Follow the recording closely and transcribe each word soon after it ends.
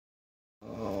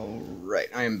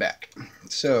Alright, I am back.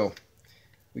 So,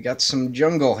 we got some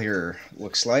jungle here,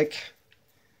 looks like.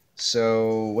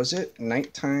 So, was it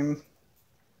nighttime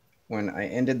when I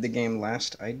ended the game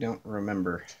last? I don't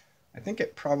remember. I think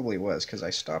it probably was, because I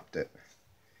stopped it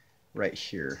right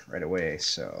here, right away,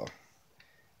 so...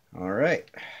 Alright.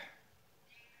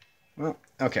 Well,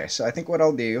 okay, so I think what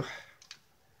I'll do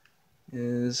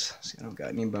is... See, I don't got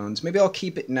any bones. Maybe I'll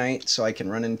keep it night so I can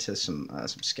run into some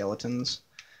skeletons.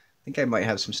 I think I might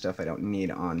have some stuff I don't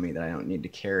need on me that I don't need to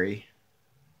carry.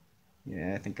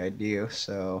 Yeah, I think I do.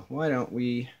 So why don't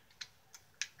we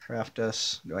craft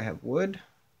us... Do I have wood?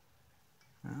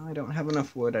 Well, I don't have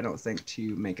enough wood, I don't think,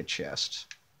 to make a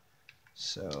chest.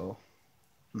 So,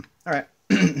 alright.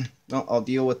 Well, I'll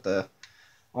deal with the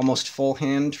almost full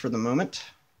hand for the moment.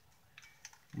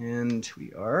 And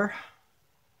we are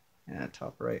at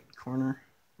top right corner.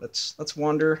 Let's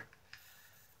wander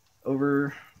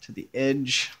over to the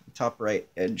edge, top right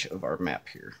edge of our map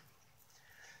here.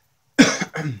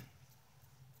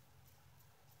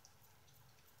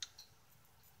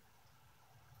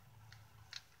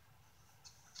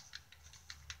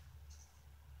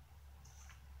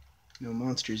 No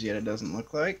monsters yet, it doesn't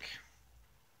look like.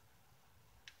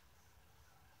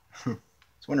 I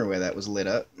was wondering why that was lit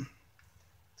up.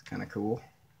 It's kind of cool.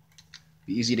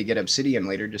 Be easy to get obsidian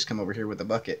later, just come over here with a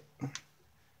bucket.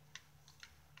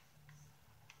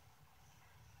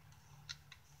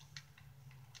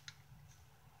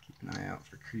 Keep an eye out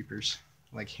for creepers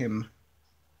like him.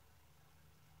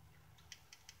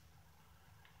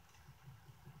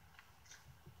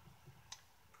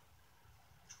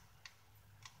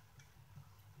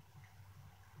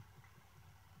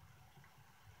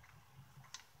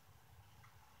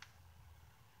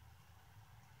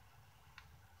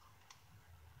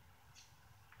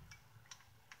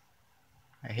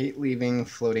 I hate leaving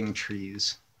floating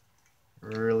trees. I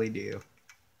really do.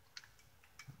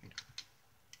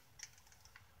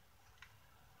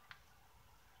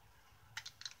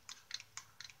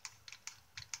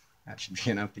 That should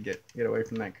be enough to get away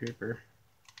from that creeper.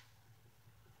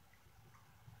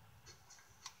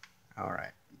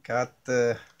 Alright, got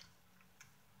the...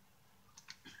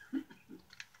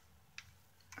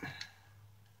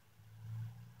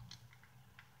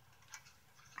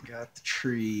 Got the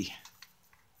tree.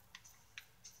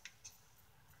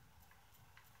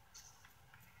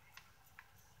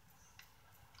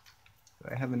 Do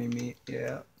I have any meat?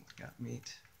 Yeah, got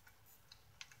meat.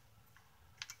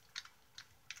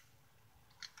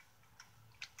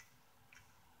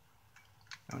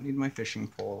 Don't need my fishing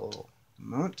pole at the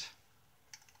moment.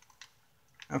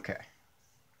 Okay.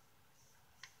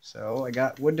 So I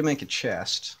got wood to make a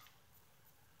chest.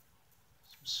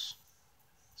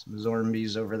 Some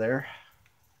zombies over there.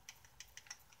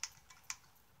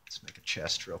 Let's make a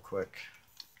chest real quick.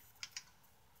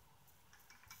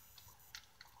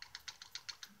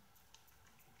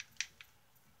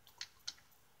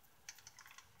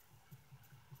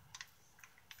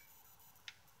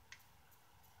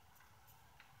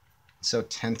 So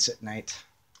tense at night.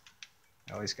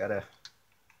 You always gotta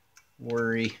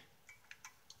worry.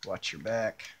 Watch your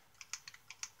back.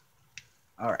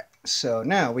 Alright, so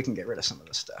now we can get rid of some of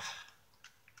this stuff.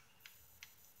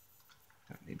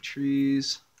 Don't need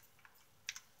trees.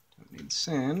 Don't need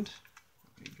sand.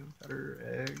 Don't need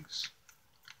gunpowder, eggs.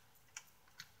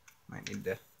 Might need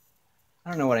to... I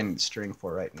don't know what I need string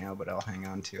for right now, but I'll hang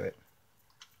on to it.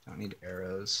 Don't need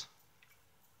arrows.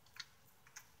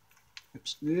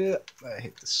 Oops. Yeah, I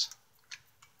hate this.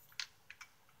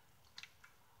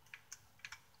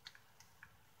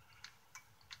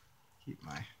 Keep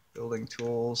my building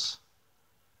tools.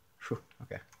 Whew,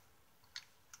 okay.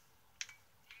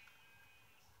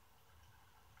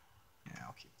 Yeah,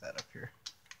 I'll keep that up here.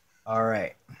 All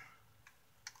right.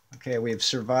 Okay, we've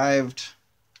survived.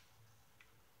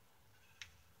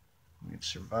 We've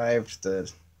survived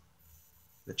the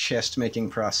chest making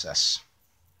process.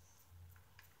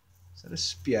 Is that a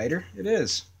spider? It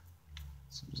is.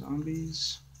 Some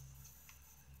zombies.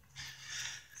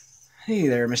 Hey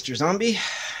there, Mr. Zombie.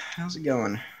 How's it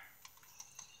going?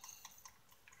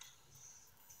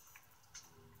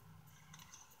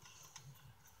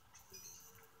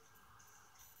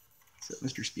 Is that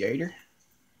Mr. Spider?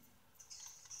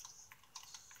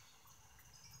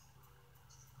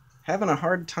 Having a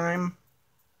hard time?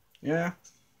 Yeah.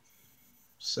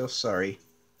 So sorry.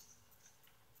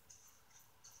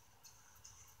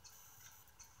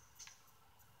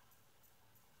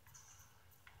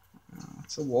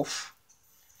 It's a wolf.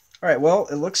 All right. Well,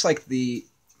 it looks like the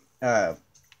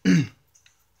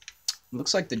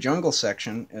looks like the jungle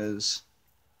section is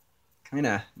kind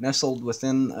of nestled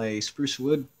within a spruce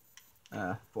wood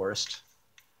forest,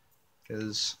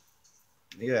 Because,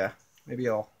 yeah, maybe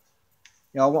I'll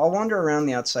wander around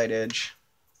the outside edge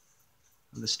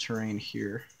of this terrain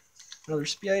here. Another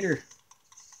spider.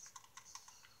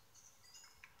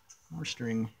 More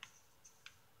string.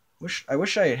 I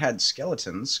wish I had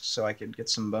skeletons so I could get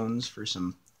some bones for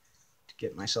to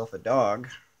get myself a dog.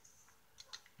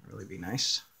 That'd really be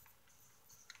nice.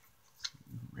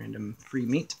 Some random free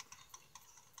meat.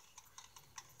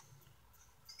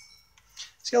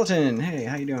 Skeleton, hey,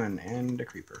 how you doing? And a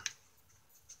creeper.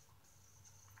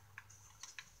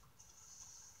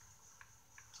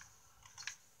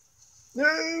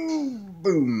 No,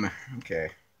 boom. Okay,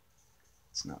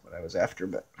 it's not what I was after,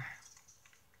 but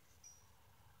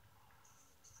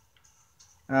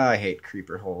oh, I hate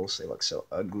creeper holes. They look so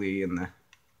ugly in the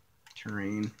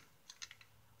terrain.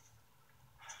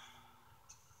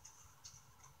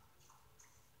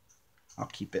 I'll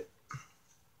keep it.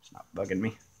 It's not bugging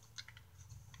me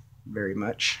very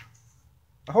much.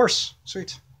 A horse,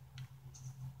 sweet.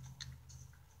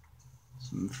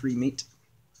 Some free meat.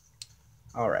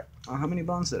 All right. How many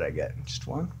bones did I get? Just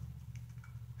one?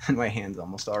 And my hand's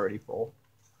almost already full.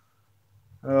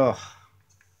 Oh.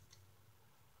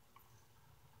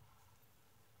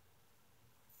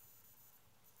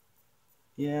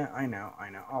 Yeah, I know.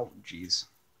 Oh, jeez.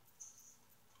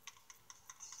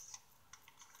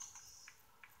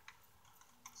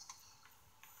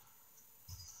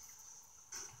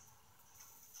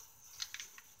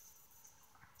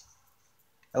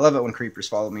 I love it when creepers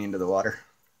follow me into the water.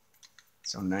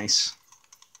 So nice.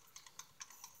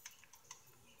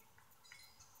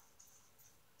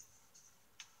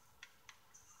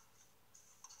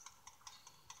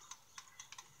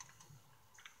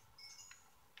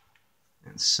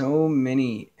 And so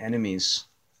many enemies.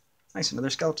 Nice, another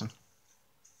skeleton.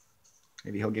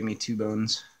 Maybe he'll give me 2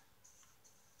 bones.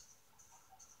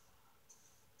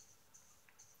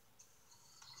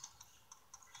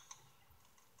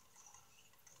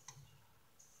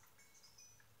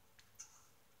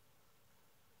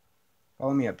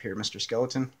 Follow me up here, Mr.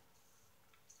 Skeleton.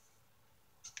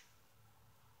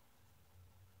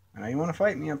 I know you want to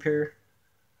fight me up here.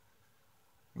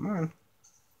 Come on.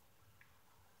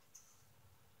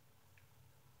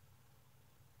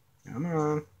 Come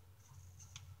on.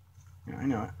 Yeah, I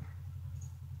know it.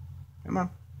 Come on.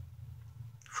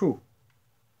 Whew.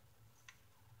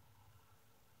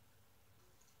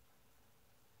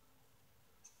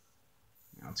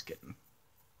 Now it's getting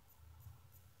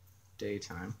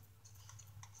daytime.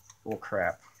 Oh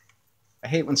crap. I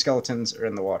hate when skeletons are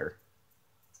in the water.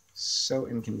 So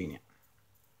inconvenient.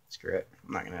 Screw it.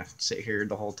 I'm not gonna sit here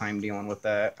the whole time dealing with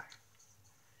that.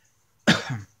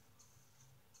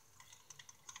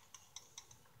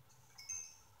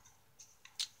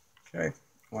 Okay,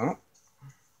 well,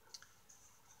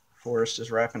 forest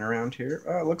is wrapping around here.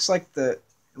 It looks like the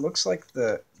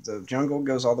jungle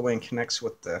goes all the way and connects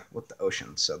with the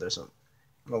ocean. So there's a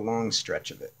long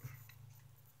stretch of it.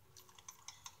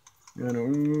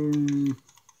 And,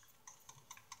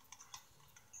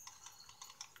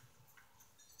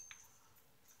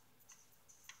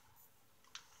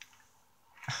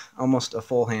 almost a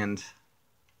full hand.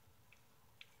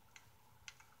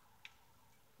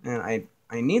 And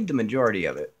I need the majority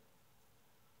of it.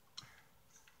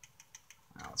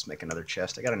 Now let's make another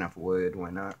chest. I got enough wood,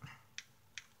 why not?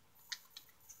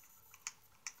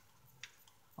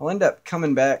 I'll end up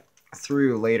coming back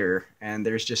through later, and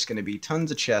there's just going to be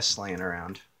tons of chests laying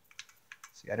around.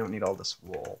 See, I don't need all this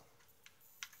wool.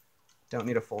 Don't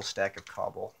need a full stack of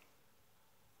cobble.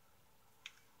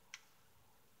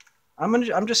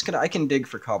 I can dig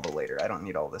for cobble later. I don't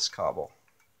need all this cobble.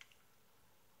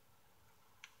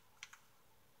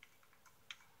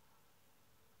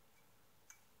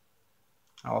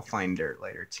 I'll find dirt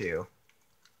later too.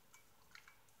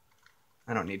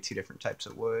 I don't need 2 different types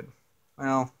of wood.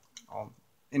 Well,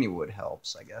 any wood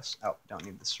helps, I guess. Oh, don't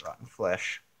need this rotten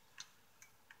flesh.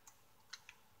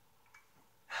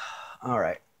 All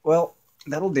right. Well,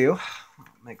 that'll do. I'll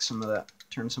make some of that.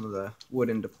 Turn some of the wood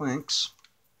into planks,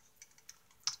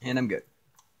 and I'm good.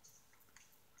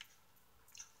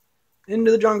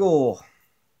 Into the jungle.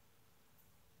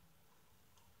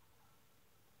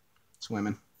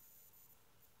 Swimming.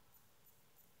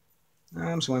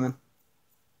 I'm swimming.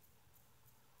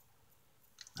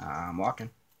 I'm walking.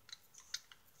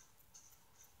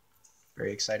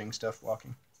 Very exciting stuff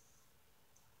walking.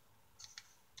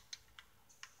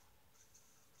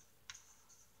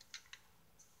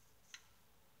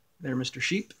 There, Mr.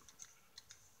 Sheep.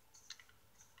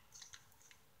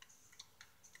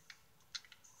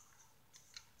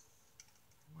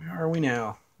 Where are we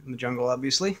now? In the jungle,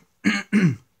 obviously.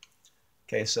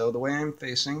 Okay, so the way I'm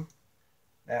facing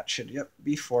That should, yep,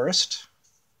 be forest.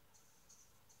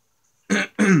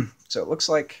 So it looks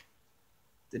like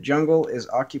the jungle is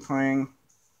occupying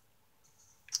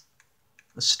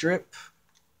a strip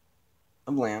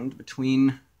of land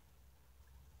between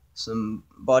some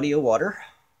body of water.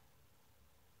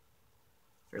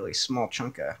 Fairly small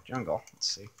chunk of jungle. Let's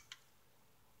see.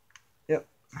 Yep.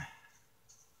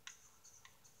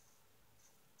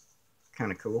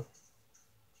 Kind of cool.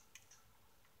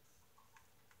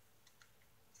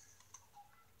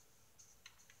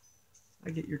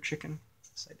 Did I get your chicken?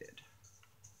 Yes, I did.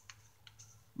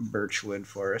 Birchwood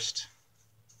forest.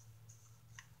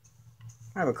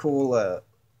 I have a cool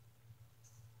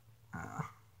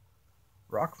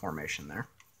rock formation there.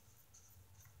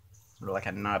 Sort of like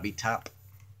a knobby top.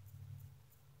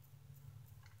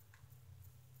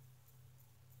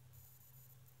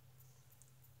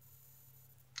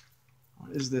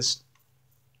 What is this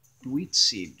wheat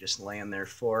seed just laying there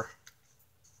for?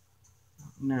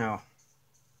 No.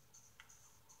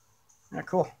 Yeah,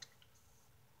 cool.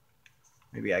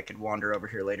 Maybe I could wander over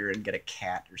here later and get a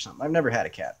cat or something. I've never had a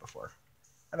cat before.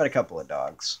 I've had a couple of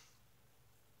dogs.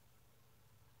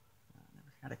 I've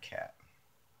never had a cat.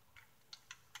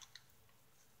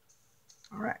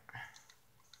 All right.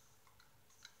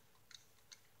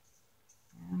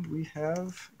 And we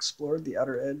have explored the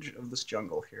outer edge of this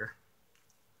jungle here.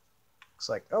 Looks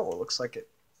like, oh, it looks like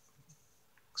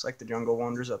the jungle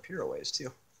wanders up here a ways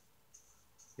too.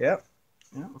 Yep.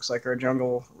 Yeah, looks like our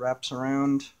jungle wraps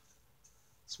around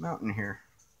this mountain here.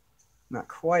 Not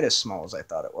quite as small as I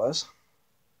thought it was.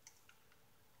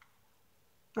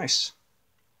 Nice.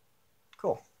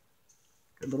 Cool.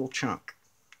 Good little chunk.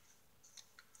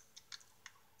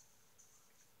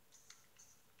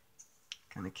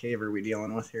 What kind of cave are we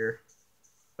dealing with here?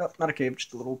 Oh, not a cave,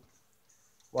 just a little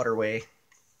waterway.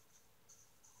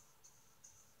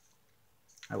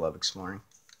 I love exploring.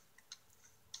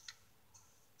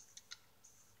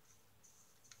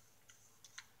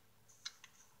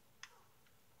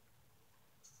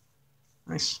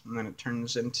 Nice. And then it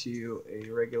turns into a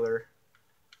regular,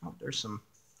 oh, there's some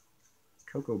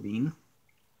cocoa bean.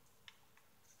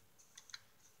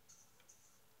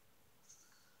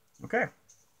 Okay.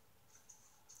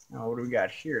 Now what do we got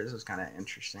here? This is kind of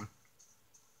interesting.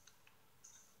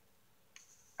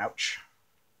 Ouch.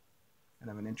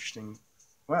 Kind of an interesting,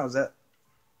 wow, is that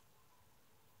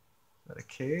a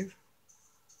cave?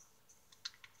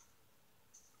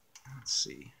 Let's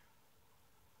see.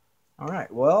 All right,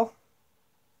 well,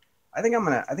 I think I'm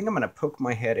gonna poke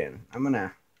my head in. I'm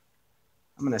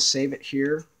gonna save it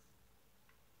here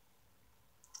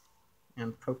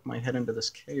and poke my head into this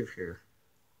cave here.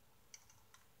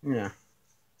 Yeah.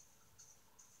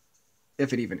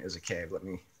 If it even is a cave, let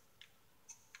me.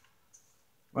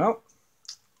 Well,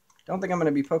 don't think I'm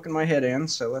gonna be poking my head in,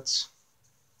 so let's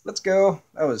go.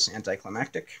 That was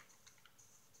anticlimactic.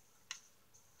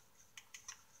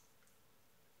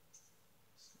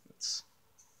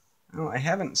 Oh, I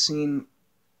haven't seen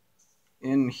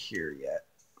in here yet.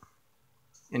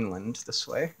 Inland this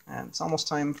way, and it's almost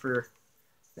time for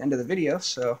the end of the video,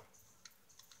 so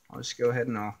I'll just go ahead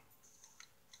and I'll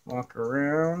walk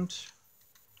around.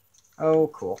 Oh,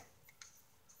 cool.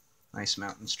 Nice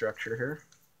mountain structure here.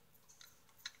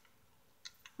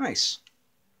 Nice.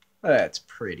 That's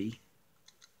pretty.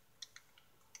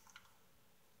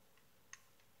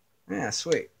 Yeah,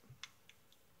 sweet.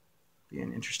 Be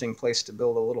an interesting place to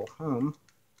build a little home.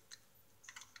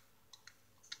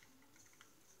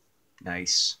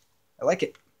 Nice. I like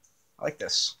it. I like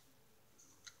this.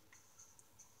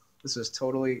 This is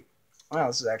totally, wow,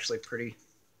 this is actually pretty,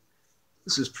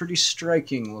 this is pretty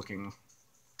striking looking.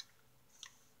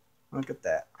 Look at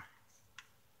that.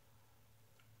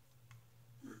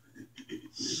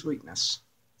 Sweetness.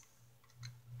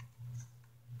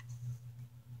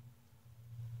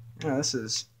 Yeah, this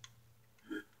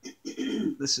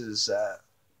is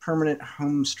permanent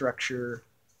home structure,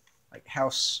 like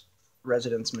house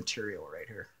residence material right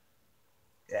here.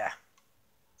 Yeah.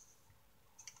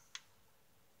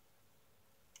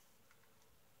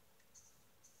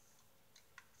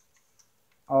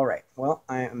 All right, well,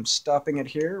 I am stopping it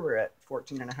here. We're at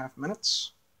 14.5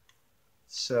 minutes.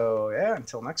 So yeah,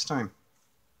 until next time.